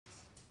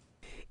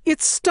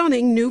It's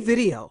stunning new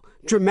video.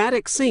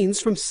 Dramatic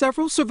scenes from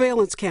several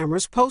surveillance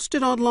cameras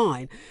posted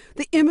online.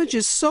 The image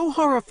is so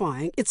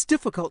horrifying, it's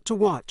difficult to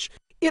watch.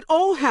 It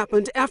all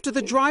happened after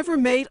the driver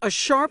made a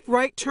sharp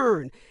right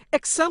turn,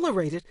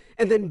 accelerated,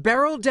 and then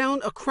barreled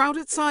down a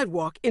crowded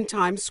sidewalk in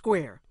Times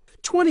Square.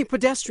 20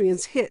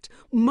 pedestrians hit,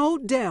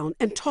 mowed down,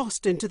 and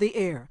tossed into the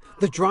air.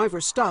 The driver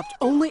stopped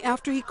only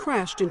after he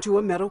crashed into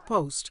a metal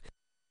post.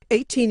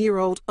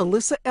 18-year-old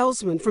Alyssa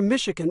Ellsman from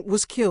Michigan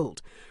was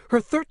killed.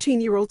 Her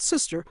 13-year-old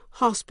sister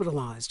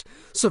hospitalized.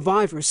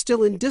 Survivors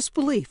still in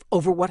disbelief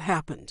over what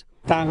happened.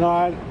 Thank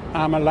God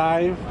I'm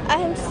alive.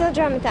 I'm still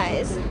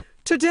traumatized.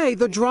 Today,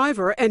 the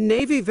driver and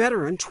Navy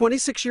veteran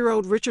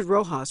 26-year-old Richard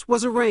Rojas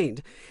was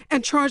arraigned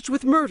and charged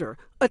with murder,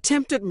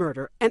 attempted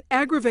murder, and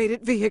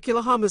aggravated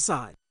vehicular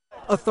homicide.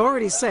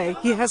 Authorities say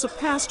he has a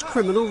past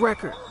criminal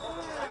record.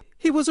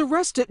 He was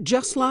arrested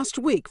just last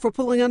week for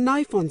pulling a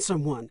knife on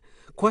someone.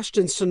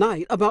 Questions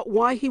tonight about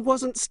why he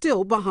wasn't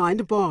still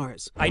behind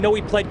bars. I know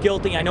he pled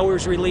guilty. I know he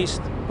was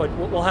released, but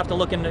we'll have to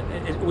look into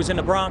it. It was in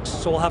the Bronx,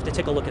 so we'll have to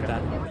take a look at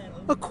that.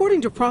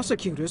 According to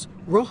prosecutors,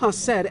 Rojas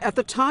said at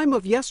the time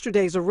of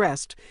yesterday's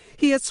arrest,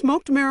 he had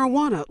smoked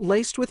marijuana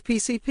laced with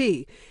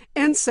PCP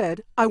and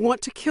said, "I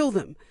want to kill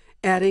them,"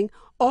 adding,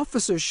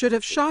 officers should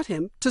have shot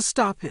him to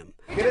stop him.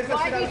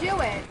 Why did you do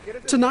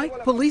it?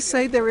 Tonight, police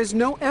say there is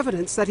no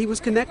evidence that he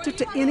was connected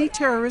to any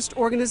terrorist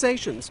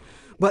organizations,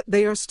 but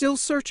they are still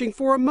searching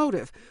for a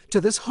motive to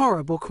this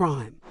horrible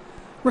crime.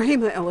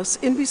 Rahima Ellis,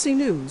 NBC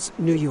News,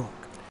 New York.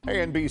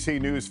 Hey,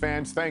 NBC News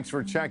fans, thanks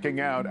for checking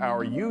out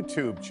our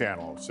YouTube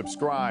channel.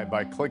 Subscribe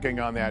by clicking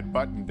on that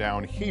button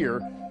down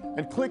here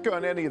and click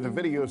on any of the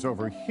videos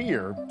over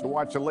here to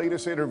watch the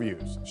latest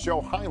interviews,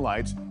 show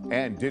highlights,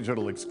 and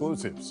digital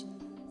exclusives.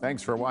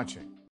 Thanks for watching.